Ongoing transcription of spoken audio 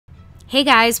Hey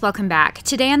guys, welcome back.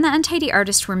 Today on The Untidy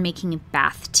Artist, we're making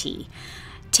bath tea.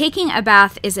 Taking a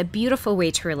bath is a beautiful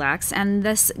way to relax, and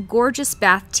this gorgeous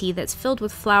bath tea that's filled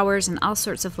with flowers and all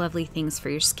sorts of lovely things for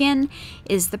your skin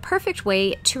is the perfect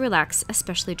way to relax,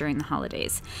 especially during the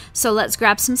holidays. So let's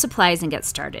grab some supplies and get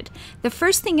started. The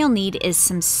first thing you'll need is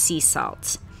some sea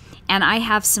salt. And I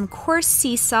have some coarse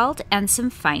sea salt and some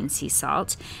fine sea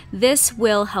salt. This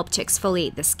will help to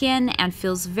exfoliate the skin and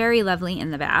feels very lovely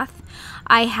in the bath.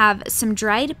 I have some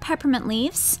dried peppermint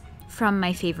leaves from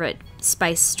my favorite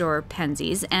spice store,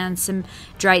 Penzies, and some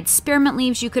dried spearmint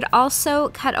leaves. You could also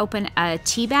cut open a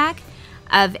tea bag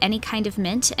of any kind of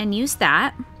mint and use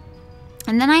that.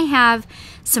 And then I have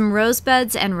some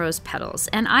rosebuds and rose petals.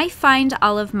 And I find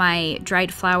all of my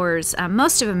dried flowers,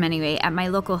 most of them anyway, at my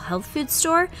local health food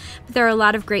store. But there are a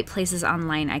lot of great places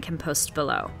online I can post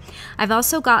below. I've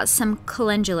also got some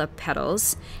calendula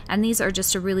petals, and these are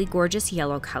just a really gorgeous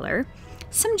yellow color.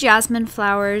 Some jasmine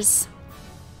flowers.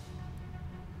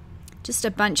 Just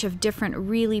a bunch of different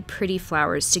really pretty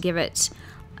flowers to give it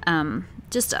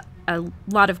just a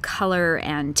lot of color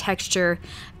and texture.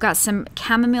 I've got some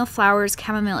chamomile flowers.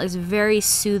 Chamomile is very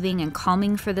soothing and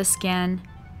calming for the skin.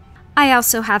 I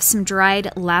also have some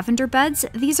dried lavender buds.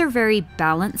 These are very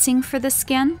balancing for the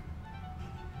skin.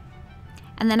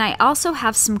 And then I also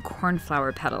have some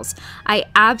cornflower petals. I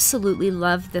absolutely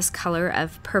love this color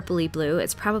of purpley blue.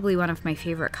 It's probably one of my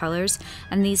favorite colors,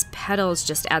 and these petals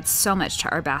just add so much to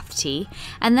our bath tea.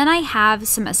 And then I have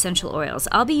some essential oils.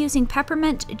 I'll be using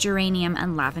peppermint, geranium,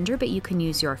 and lavender, but you can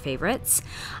use your favorites.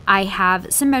 I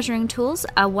have some measuring tools,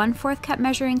 a 1/4 cup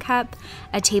measuring cup,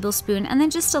 a tablespoon, and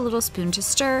then just a little spoon to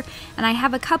stir, and I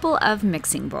have a couple of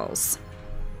mixing bowls.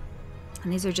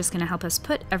 And these are just going to help us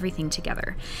put everything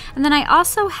together. And then I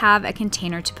also have a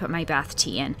container to put my bath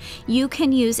tea in. You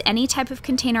can use any type of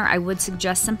container. I would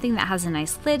suggest something that has a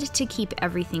nice lid to keep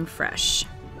everything fresh.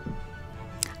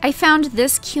 I found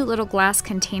this cute little glass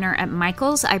container at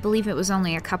Michael's. I believe it was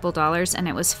only a couple dollars, and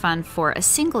it was fun for a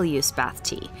single-use bath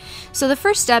tea. So the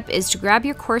first step is to grab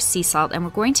your coarse sea salt, and we're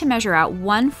going to measure out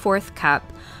 1/4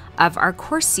 cup of our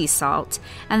coarse sea salt,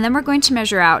 and then we're going to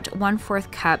measure out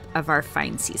 1/4 cup of our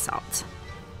fine sea salt.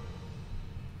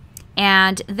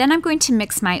 And then I'm going to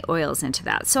mix my oils into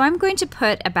that. So I'm going to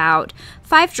put about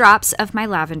 5 drops of my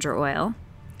lavender oil.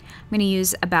 I'm going to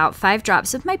use about 5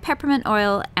 drops of my peppermint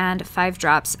oil and 5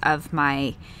 drops of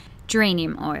my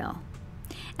geranium oil.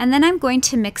 And then I'm going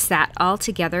to mix that all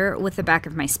together with the back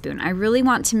of my spoon. I really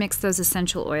want to mix those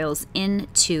essential oils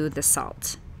into the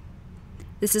salt.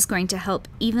 This is going to help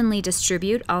evenly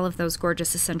distribute all of those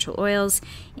gorgeous essential oils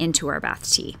into our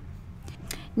bath tea.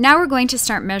 Now we're going to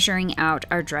start measuring out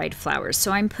our dried flowers.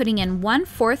 So I'm putting in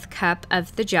 1/4 cup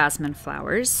of the jasmine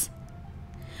flowers.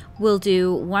 We'll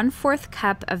do 1/4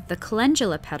 cup of the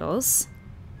calendula petals.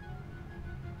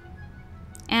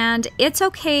 And it's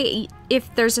okay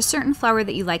if there's a certain flower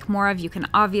that you like more of, you can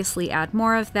obviously add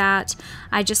more of that.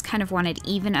 I just kind of wanted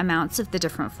even amounts of the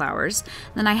different flowers.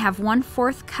 Then I have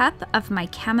 1/4 cup of my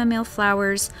chamomile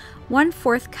flowers,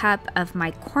 1/4 cup of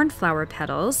my cornflower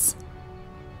petals.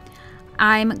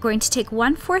 I'm going to take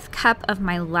 1/4 cup of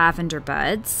my lavender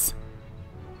buds.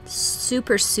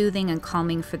 Super soothing and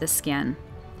calming for the skin.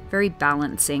 Very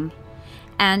balancing.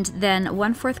 And then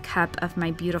 1/4 cup of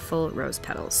my beautiful rose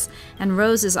petals. And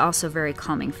rose is also very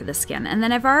calming for the skin. And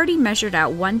then I've already measured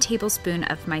out 1 tablespoon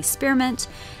of my spearmint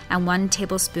and 1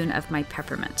 tablespoon of my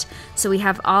peppermint. So we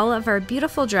have all of our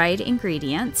beautiful dried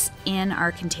ingredients in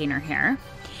our container here.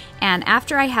 And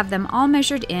after I have them all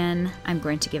measured in, I'm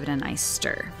going to give it a nice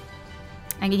stir.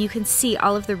 And you can see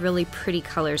all of the really pretty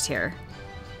colors here.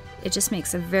 It just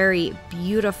makes a very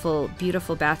beautiful,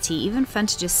 beautiful bath tea, even fun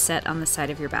to just set on the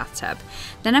side of your bathtub.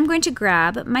 Then I'm going to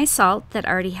grab my salt that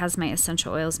already has my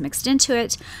essential oils mixed into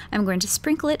it. I'm going to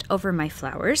sprinkle it over my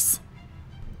flowers.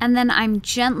 And then I'm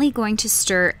gently going to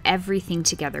stir everything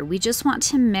together. We just want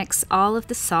to mix all of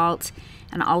the salt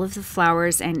and all of the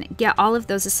flowers and get all of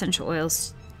those essential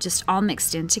oils just all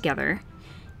mixed in together.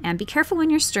 And be careful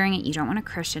when you're stirring it, you don't want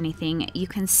to crush anything. You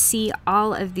can see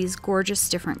all of these gorgeous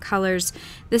different colors.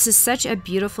 This is such a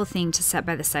beautiful thing to set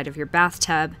by the side of your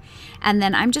bathtub. And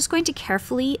then I'm just going to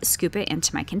carefully scoop it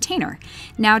into my container.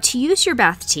 Now to use your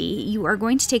bath tea, you are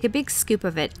going to take a big scoop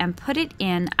of it and put it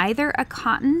in either a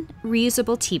cotton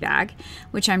reusable tea bag,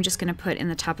 which I'm just going to put in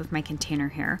the top of my container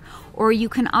here, or you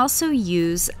can also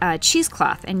use a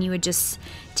cheesecloth, and you would just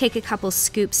take a couple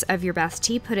scoops of your bath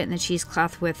tea, put it in the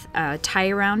cheesecloth with a tie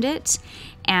around it,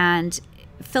 and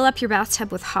fill up your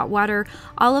bathtub with hot water.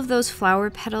 All of those flower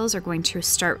petals are going to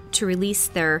start to release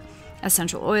their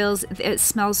essential oils. It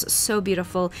smells so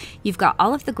beautiful. You've got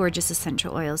all of the gorgeous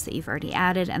essential oils that you've already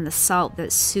added and the salt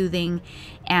that's soothing.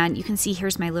 And you can see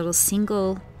here's my little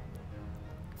single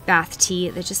bath tea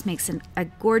that just makes a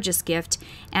gorgeous gift.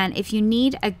 And if you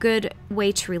need a good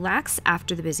way to relax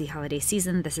after the busy holiday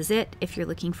season, this is it. If you're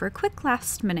looking for a quick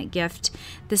last minute gift,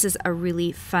 this is a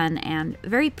really fun and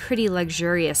very pretty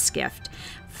luxurious gift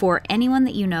for anyone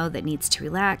that you know that needs to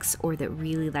relax or that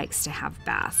really likes to have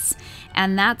baths.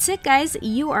 And that's it, guys.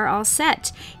 You are all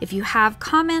set. If you have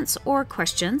comments or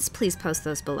questions, please post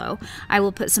those below. I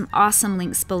will put some awesome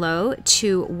links below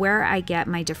to where I get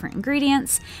my different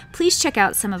ingredients. Please check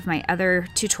out some of my other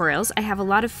tutorials. I have a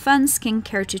lot of fun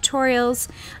skincare tutorials.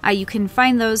 You can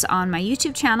find those on my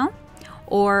YouTube channel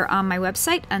or on my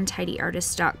website,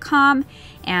 untidyartist.com.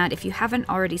 And if you haven't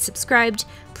already subscribed,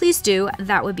 please do.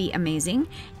 That would be amazing.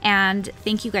 And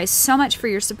thank you guys so much for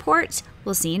your support.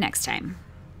 We'll see you next time.